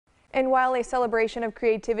And while a celebration of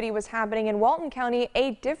creativity was happening in Walton County,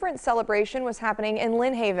 a different celebration was happening in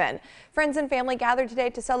Lynn Haven. Friends and family gathered today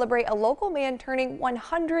to celebrate a local man turning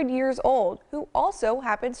 100 years old, who also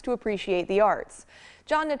happens to appreciate the arts.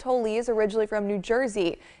 John Natoli is originally from New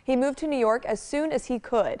Jersey. He moved to New York as soon as he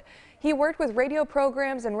could. He worked with radio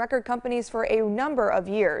programs and record companies for a number of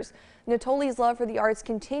years. Natoli's love for the arts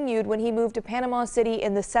continued when he moved to Panama City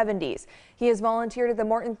in the 70s. He has volunteered at the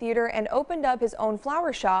Martin Theater and opened up his own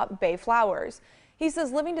flower shop, Bay Flowers. He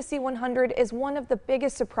says living to see 100 is one of the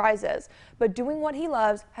biggest surprises, but doing what he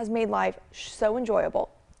loves has made life so enjoyable.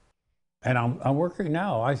 And I'm working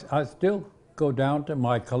now. I still go down to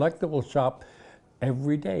my collectible shop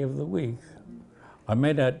every day of the week. I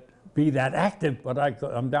may not be that active, but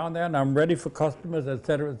I'm down there and I'm ready for customers, et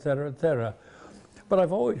cetera, et cetera, et cetera. But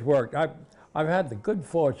I've always worked. I've had the good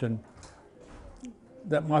fortune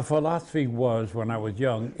that my philosophy was when I was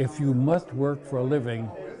young, if you must work for a living,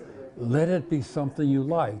 let it be something you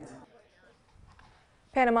like.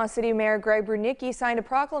 Panama City Mayor Greg Brunicki signed a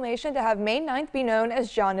proclamation to have May 9th be known as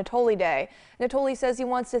John Natoli Day. Natoli says he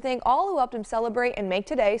wants to thank all who helped him celebrate and make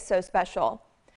today so special.